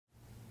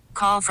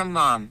Call from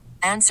mom.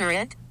 Answer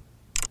it.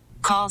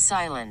 Call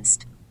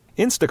silenced.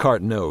 Instacart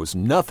knows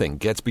nothing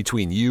gets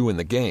between you and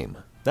the game.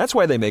 That's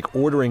why they make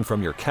ordering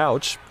from your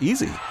couch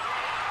easy.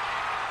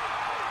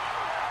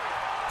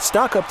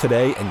 Stock up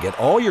today and get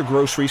all your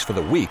groceries for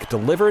the week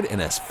delivered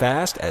in as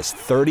fast as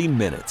 30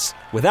 minutes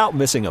without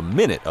missing a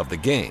minute of the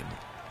game.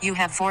 You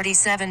have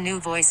 47 new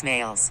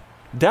voicemails.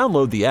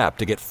 Download the app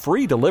to get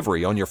free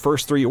delivery on your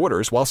first 3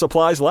 orders while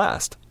supplies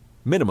last.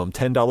 Minimum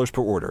 $10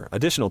 per order.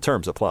 Additional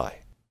terms apply.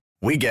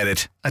 We get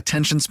it.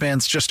 Attention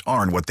spans just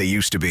aren't what they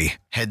used to be.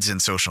 Heads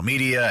in social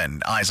media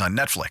and eyes on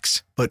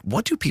Netflix. But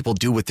what do people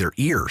do with their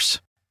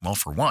ears? Well,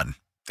 for one,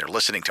 they're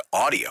listening to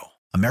audio.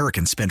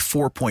 Americans spend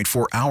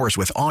 4.4 hours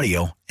with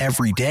audio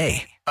every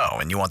day. Oh,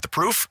 and you want the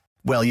proof?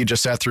 Well, you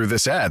just sat through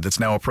this ad that's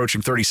now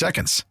approaching 30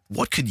 seconds.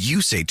 What could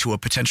you say to a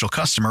potential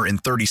customer in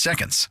 30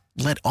 seconds?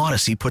 Let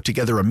Odyssey put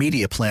together a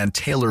media plan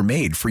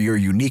tailor-made for your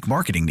unique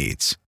marketing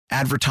needs.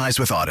 Advertise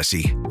with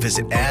Odyssey.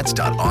 Visit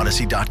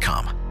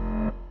ads.odyssey.com.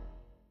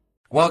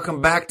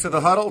 Welcome back to The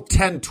Huddle,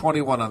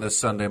 10:21 on this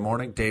Sunday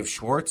morning. Dave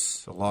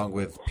Schwartz, along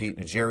with Pete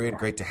Najarian.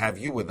 Great to have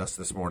you with us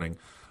this morning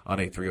on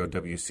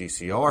 830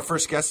 WCCO. Our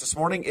first guest this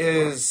morning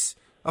is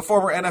a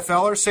former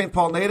NFLer, St.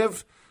 Paul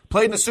native,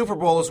 played in the Super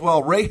Bowl as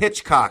well. Ray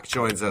Hitchcock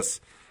joins us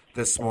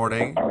this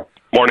morning.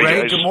 Morning,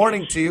 Ray, guys. good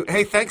morning to you.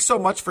 Hey, thanks so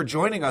much for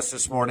joining us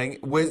this morning.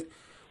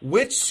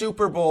 Which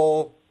Super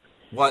Bowl?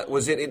 What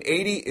was it in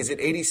 80? Is it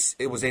 80?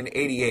 It was in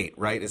 88,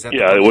 right? Is that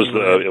it was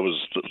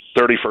the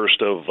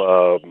 31st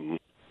of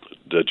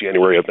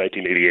January of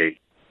 1988.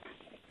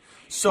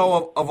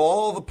 So of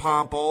all the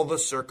pomp, all the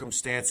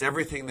circumstance,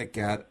 everything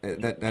that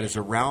is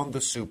around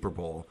the Super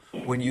Bowl,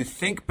 when you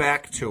think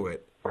back to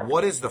it,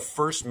 what is the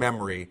first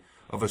memory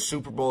of a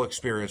Super Bowl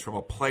experience from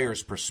a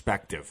player's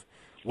perspective?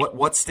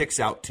 What sticks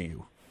out to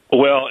you?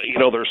 Well,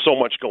 there's so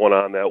much going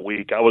on that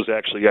week.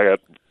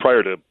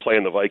 Prior to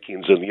playing the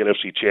Vikings in the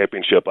NFC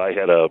Championship, I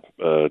had a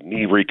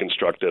knee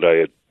reconstructed. I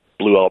had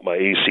blew out my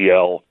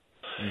ACL.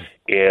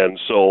 And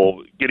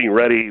so getting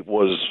ready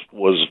was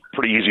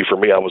pretty easy for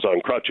me. I was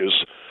on crutches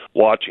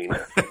watching.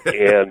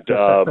 And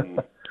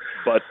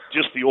but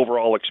just the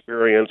overall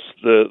experience,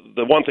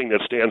 the one thing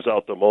that stands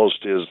out the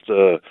most is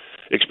the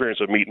experience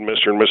of meeting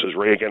Mr. and Mrs.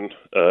 Reagan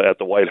at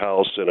the White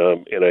House in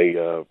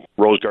a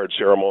Rose Guard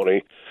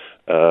ceremony.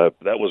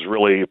 That was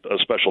really a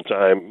special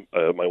time.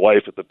 My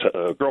wife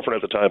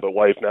girlfriend at the time, but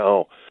wife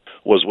now,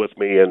 was with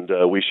me, and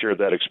we shared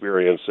that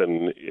experience.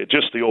 And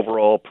just the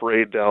overall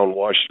parade down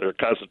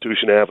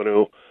Constitution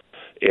Avenue,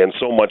 and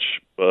so much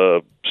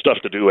stuff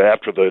to do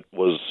after that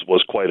was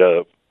quite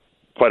a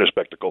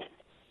spectacle.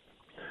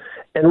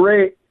 And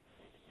Ray,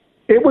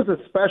 it was a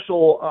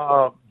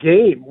special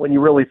game when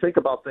you really think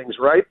about things,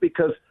 right?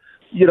 Because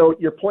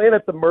you're playing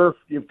at the Murph.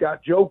 You've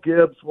got Joe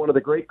Gibbs, one of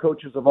the great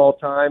coaches of all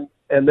time,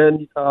 and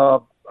then,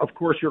 of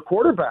course, your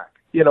quarterback,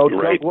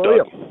 Right, Doug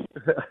Williams.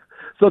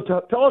 So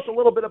tell us a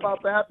little bit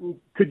about that, and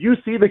could you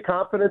see the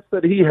confidence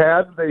that he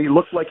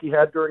looked like he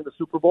had during the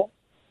Super Bowl?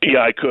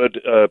 Yeah, I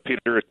could,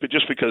 Peter,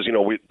 just because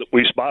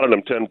we spotted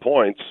him 10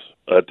 points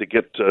to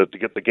get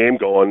the game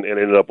going, and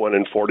ended up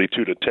winning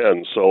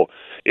 42-10. So,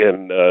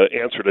 in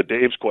answer to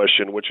Dave's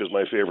question, which is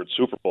my favorite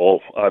Super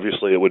Bowl,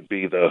 obviously it would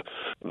be the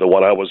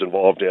one I was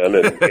involved in,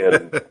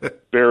 and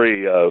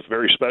very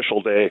very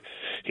special day.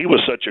 He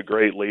was such a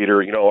great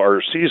leader.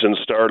 Our season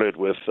started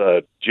with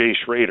Jay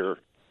Schrader,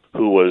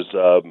 who was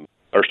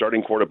our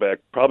starting quarterback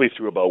probably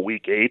through about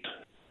week 8,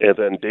 and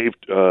then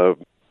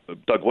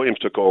Doug Williams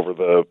took over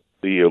the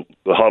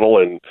huddle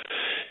and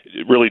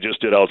really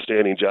just did an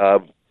outstanding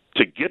job.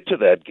 To get to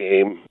that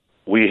game,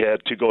 we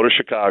had to go to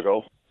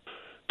Chicago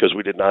because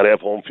we did not have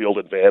home field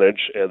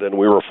advantage, and then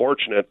we were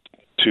fortunate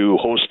to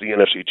host the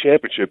NFC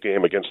Championship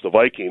game against the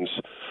Vikings,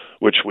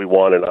 which we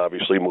won and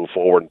obviously moved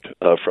forward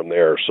from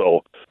there.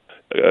 So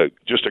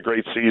just a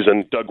great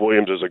season. Doug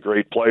Williams is a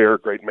great player,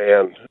 great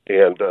man,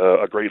 and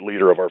a great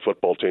leader of our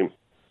football team.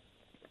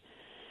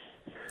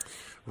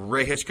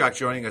 Ray Hitchcock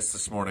joining us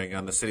this morning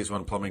on the Cities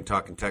One Plumbing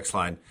Talk and Text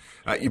line.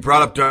 You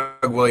brought up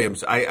Doug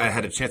Williams. I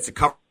had a chance to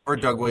cover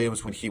Doug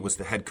Williams when he was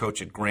the head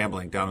coach at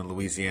Grambling down in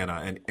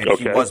Louisiana, and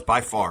Okay. He was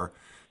by far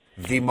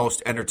the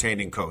most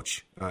entertaining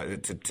coach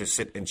to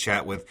sit and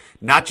chat with,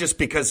 not just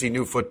because he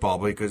knew football,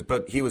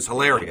 but he was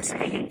hilarious.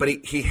 But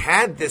he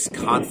had this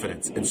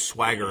confidence and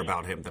swagger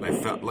about him that I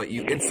felt like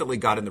you instantly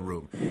got in the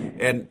room.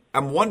 And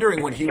I'm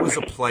wondering, when he was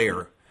a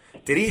player,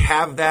 did he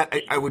have that?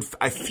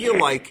 I feel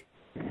like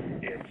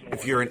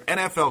if you're an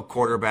NFL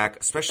quarterback,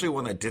 especially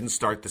one that didn't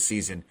start the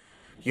season,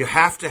 you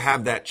have to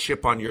have that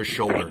chip on your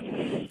shoulder.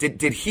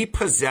 Did he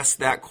possess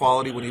that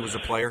quality when he was a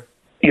player?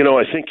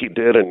 I think he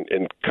did,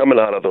 and coming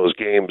out of those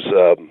games,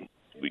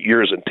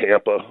 years in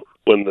Tampa,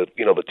 when the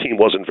team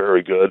wasn't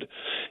very good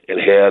and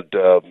had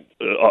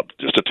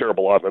just a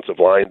terrible offensive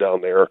line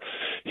down there,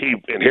 he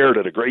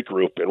inherited a great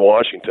group in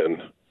Washington,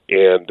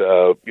 and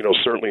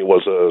certainly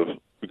was a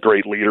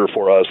great leader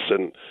for us,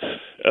 and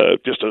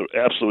just an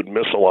absolute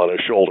missile on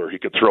his shoulder. He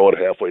could throw it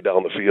halfway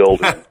down the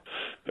field,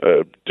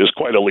 and just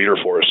quite a leader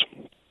for us.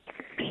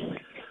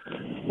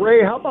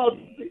 Ray, how about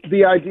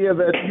the idea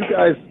that you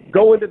guys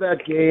go into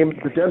that game,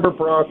 the Denver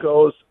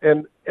Broncos,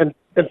 and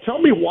tell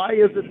me why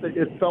is it that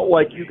it felt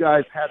like you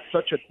guys had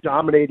such a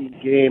dominating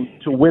game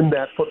to win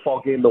that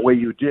football game the way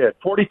you did,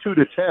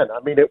 42-10.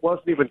 I mean, it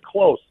wasn't even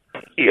close.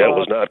 Yeah, it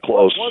was not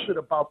close. What was it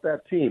about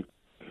that team?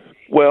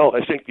 Well,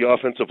 I think the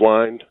offensive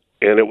line,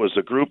 and it was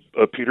a group,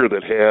 Peter,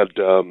 that had,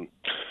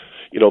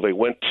 they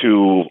went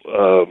to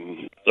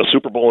a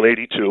Super Bowl in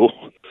 '82,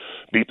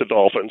 beat the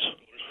Dolphins,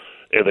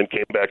 and then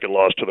came back and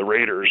lost to the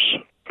Raiders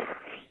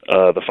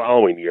the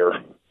following year.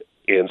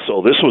 And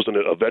so this was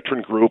a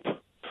veteran group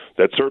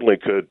that certainly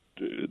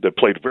that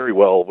played very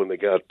well when we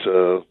got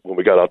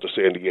out to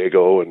San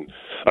Diego, and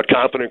a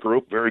confident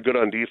group, very good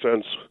on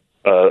defense,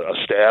 a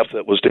staff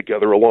that was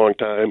together a long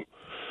time,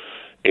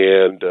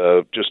 and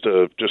just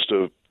a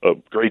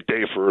great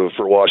day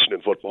for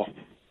Washington football.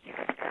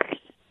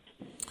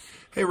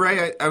 Hey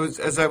Ray, I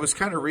was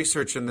kind of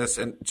researching this,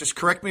 and just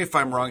correct me if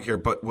I'm wrong here,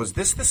 but was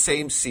this the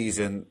same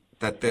season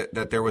that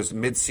there was a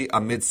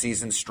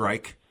mid-season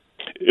strike?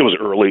 It was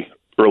early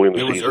in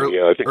the season.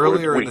 Yeah, I think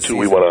earlier week in the 2 season.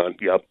 we went on.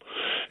 Yep,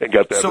 and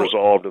got that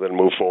resolved, and then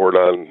moved forward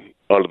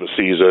onto the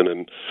season.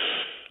 And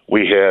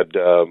we had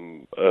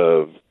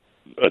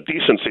a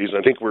decent season.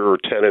 I think we were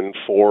 10-4,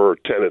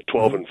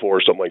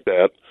 12-4, something like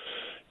that.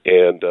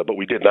 And but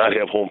we did not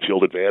have home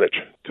field advantage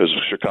because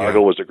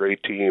Chicago was a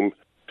great team,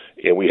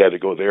 and we had to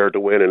go there to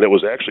win. And it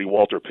was actually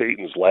Walter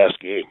Payton's last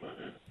game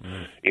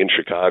in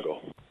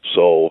Chicago.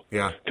 So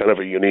kind of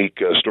a unique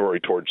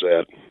story towards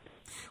that.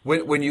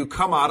 When you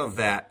come out of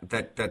that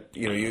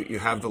you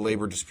have the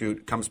labor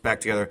dispute, comes back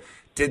together.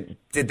 Did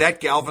that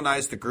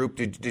galvanize the group?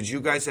 Did you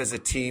guys as a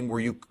team were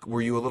you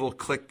a little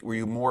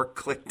more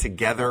clicked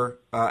together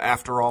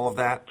after all of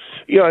that?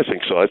 Yeah, I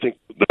think so. I think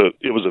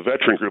it was a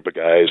veteran group of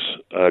guys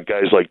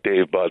like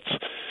Dave Butts,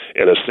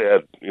 and as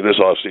said this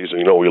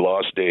offseason, we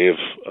lost Dave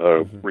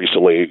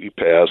recently. He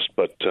passed,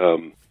 but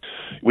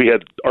we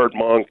had Art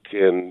Monk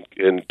and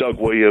Doug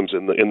Williams,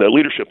 and the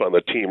leadership on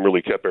the team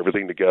really kept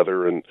everything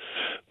together, and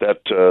that's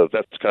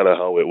kind of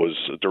how it was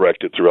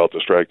directed throughout the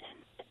strike.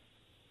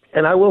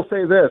 And I will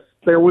say this: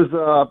 there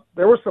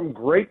were some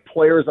great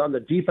players on the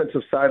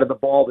defensive side of the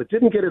ball that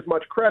didn't get as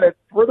much credit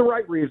for the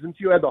right reasons.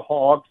 You had the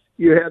Hogs,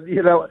 you had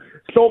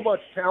so much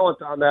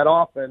talent on that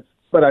offense,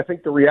 but I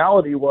think the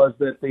reality was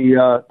that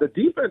the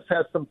defense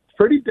has some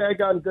pretty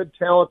daggone good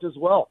talent as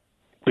well.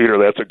 Peter,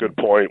 that's a good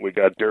point. We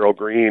got Darryl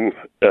Green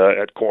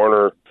at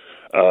corner,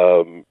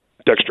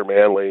 Dexter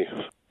Manley,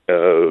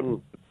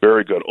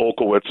 very good.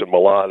 Olkowitz and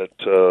Malott at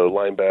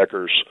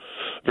linebackers,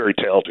 very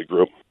talented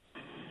group.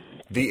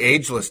 The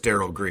ageless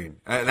Darryl Green.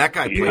 That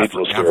guy played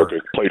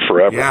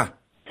forever. Yeah,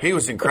 he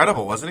was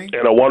incredible, wasn't he?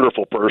 And a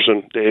wonderful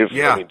person, Dave.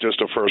 Yeah. I mean, just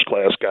a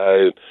first-class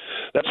guy.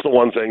 That's the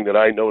one thing that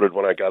I noted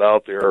when I got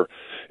out there.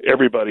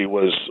 Everybody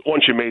was,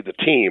 once you made the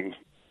team,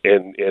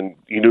 and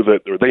you knew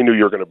that, or they knew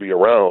you were going to be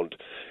around,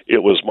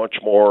 it was much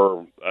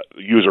more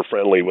user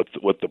friendly with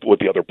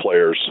the other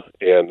players,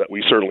 and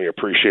we certainly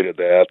appreciated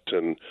that.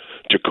 And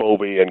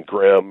Jacoby and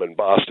Grimm and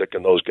Bostic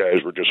and those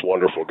guys were just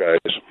wonderful guys.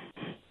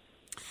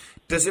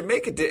 Does it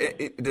make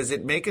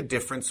a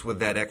difference with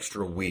that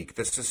extra week?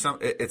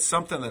 It's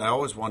something that I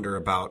always wonder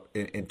about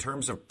in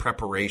terms of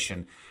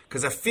preparation,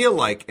 because I feel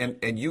like,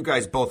 and you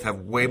guys both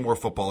have way more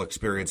football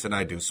experience than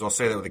I do, so I'll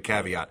say that with a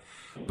caveat.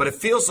 But it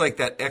feels like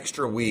that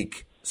extra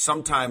week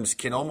sometimes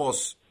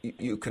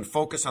you can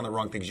focus on the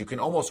wrong things. You can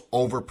almost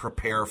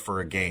over-prepare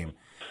for a game.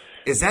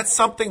 Is that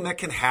something that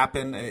can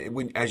happen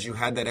as you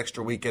had that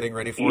extra week getting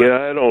ready for it?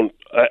 Yeah,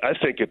 I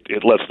think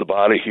it lets the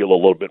body heal a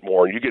little bit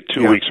more. You get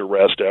 2 weeks of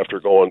rest after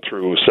going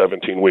through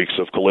 17 weeks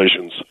of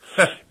collisions.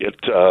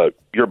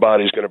 Your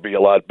body's going to be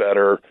a lot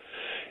better,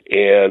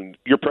 and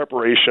your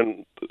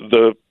preparation.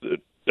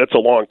 That's a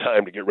long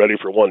time to get ready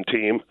for one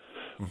team.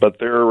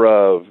 But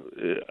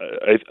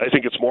I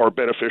think it's more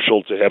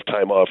beneficial to have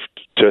time off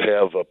to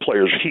have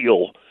players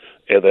heal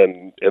and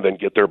then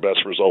get their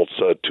best results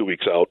 2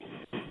 weeks out.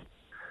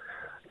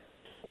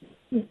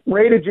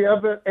 Ray, did you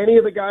have any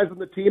of the guys on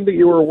the team that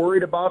you were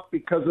worried about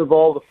because of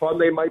all the fun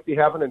they might be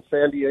having in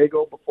San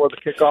Diego before the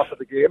kickoff of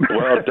the game?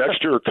 Well,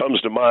 Dexter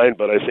comes to mind,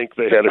 but I think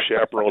they had a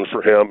chaperone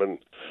for him and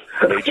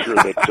made sure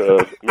that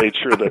the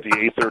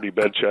 8:30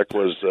 bed check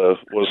was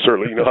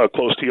certainly, how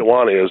close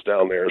Tijuana is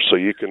down there, so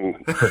you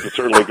can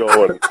certainly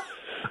go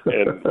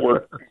and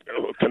work,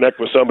 connect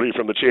with somebody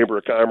from the Chamber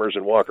of Commerce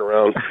and walk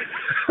around.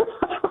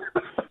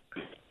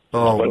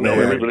 But no,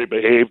 everybody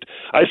behaved.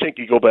 I think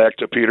you go back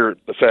to, Peter,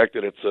 the fact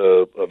that it's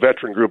a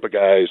veteran group of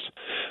guys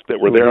that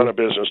were there on a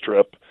business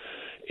trip,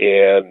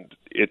 and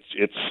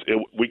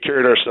we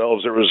carried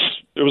ourselves. It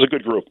was a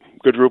good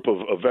group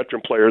of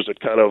veteran players that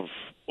kind of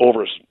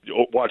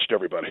watched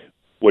everybody,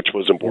 which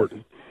was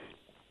important.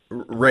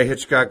 Ray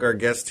Hitchcock, our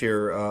guest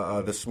here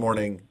this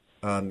morning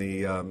on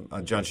the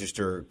on John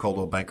Schuster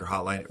Coldwell Banker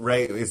Hotline.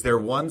 Ray, is there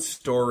one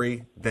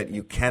story that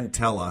you can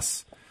tell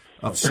us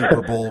of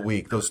Super Bowl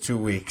week, those 2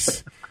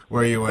 weeks,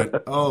 where you went,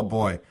 oh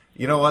boy,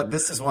 you know what,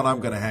 this is one I'm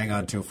going to hang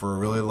on to for a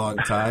really long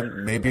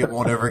time. Maybe it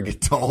won't ever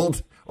get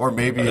told, or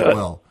maybe it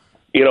will.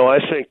 I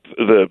think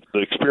the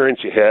experience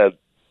you had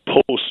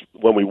post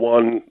when we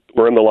won,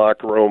 we're in the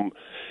locker room,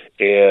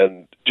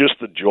 and just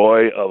the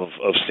joy of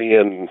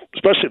seeing,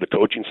 especially the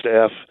coaching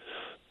staff.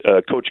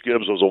 Coach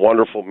Gibbs was a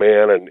wonderful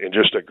man and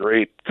just a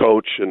great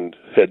coach, and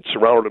had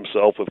surrounded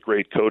himself with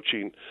great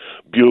coaching.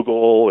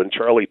 Bugle and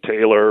Charlie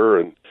Taylor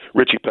and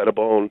Richie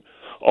Pettibone,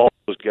 all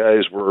those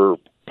guys were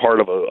part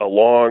of a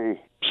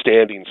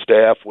long-standing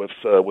staff with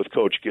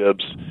Coach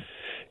Gibbs,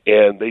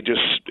 and they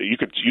just you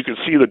could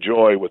see the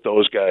joy with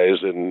those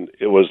guys, and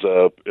it was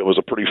a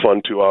pretty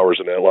fun 2 hours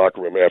in that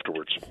locker room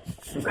afterwards.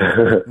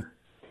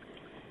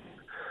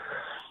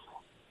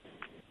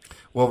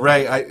 Well,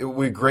 Ray,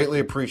 we greatly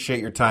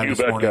appreciate your time this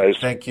morning. Guys.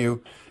 Thank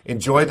you.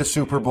 Enjoy the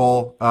Super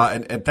Bowl,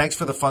 and thanks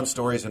for the fun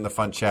stories and the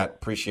fun chat.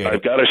 Appreciate it.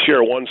 I've got to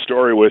share one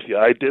story with you.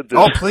 I did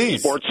this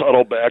sports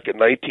huddle back in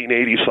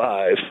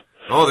 1985.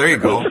 Oh, there you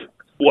go.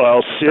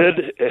 While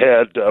Sid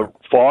had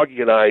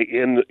Foggy and I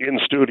in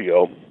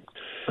studio,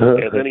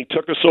 and then he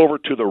took us over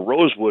to the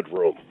Rosewood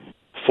Room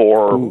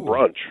for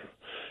brunch.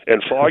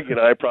 And Foggy and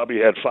I probably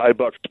had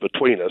 $5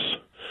 between us.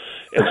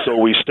 And so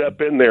we step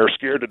in there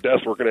scared to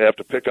death we're going to have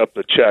to pick up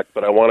the check,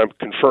 but I want to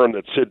confirm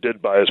that Sid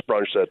did buy us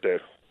brunch that day.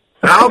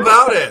 How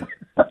about it?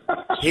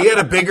 He had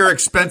a bigger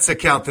expense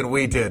account than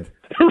we did.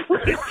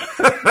 Right.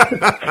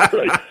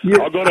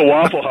 I'll go to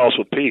Waffle House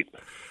with Pete.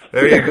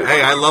 There you go.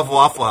 Hey, I love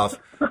Waffle House.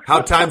 How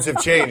times have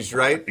changed,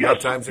 right? How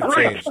times have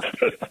changed.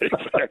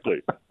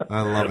 Exactly.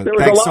 I love it. There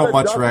was Thanks a lot so of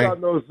much, dust Ray.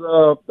 on those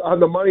on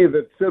the money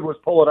that Sid was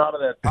pulling out of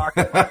that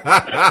pocket.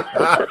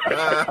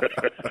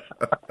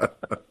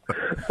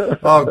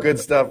 Oh, good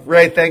stuff.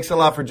 Ray, thanks a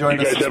lot for joining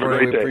us guys this have a morning.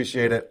 great We day.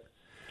 appreciate it.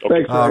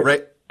 Thanks,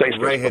 Ray, Thanks,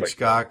 Ray Bye-bye.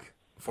 Hitchcock,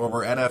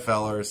 former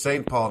NFLer,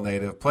 St. Paul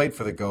native, played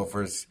for the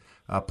Gophers,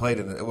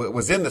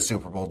 was in the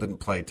Super Bowl, didn't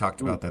play,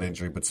 talked about that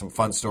injury, but some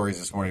fun stories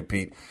this morning,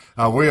 Pete.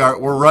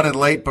 We're running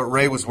late, but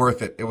Ray was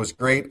worth it. It was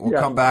great. We'll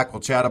come back.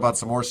 We'll chat about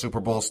some more Super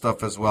Bowl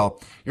stuff as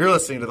well. You're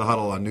listening to The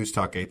Huddle on News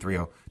Talk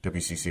 830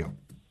 WCCO.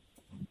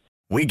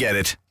 We get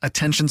it.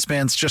 Attention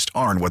spans just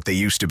aren't what they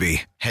used to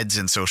be. Heads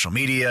in social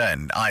media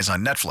and eyes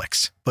on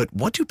Netflix. But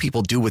what do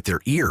people do with their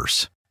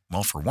ears?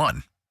 Well, for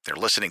one, they're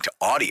listening to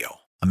audio.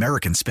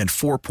 Americans spend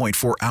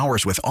 4.4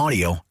 hours with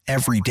audio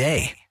every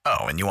day. Oh,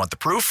 and you want the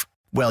proof?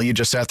 Well, you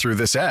just sat through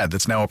this ad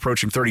that's now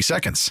approaching 30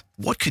 seconds.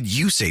 What could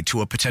you say to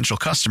a potential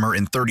customer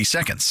in 30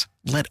 seconds?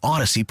 Let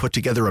Odyssey put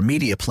together a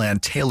media plan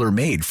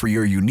tailor-made for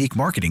your unique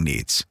marketing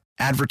needs.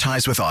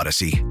 Advertise with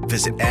Odyssey.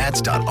 Visit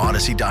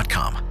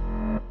ads.odyssey.com.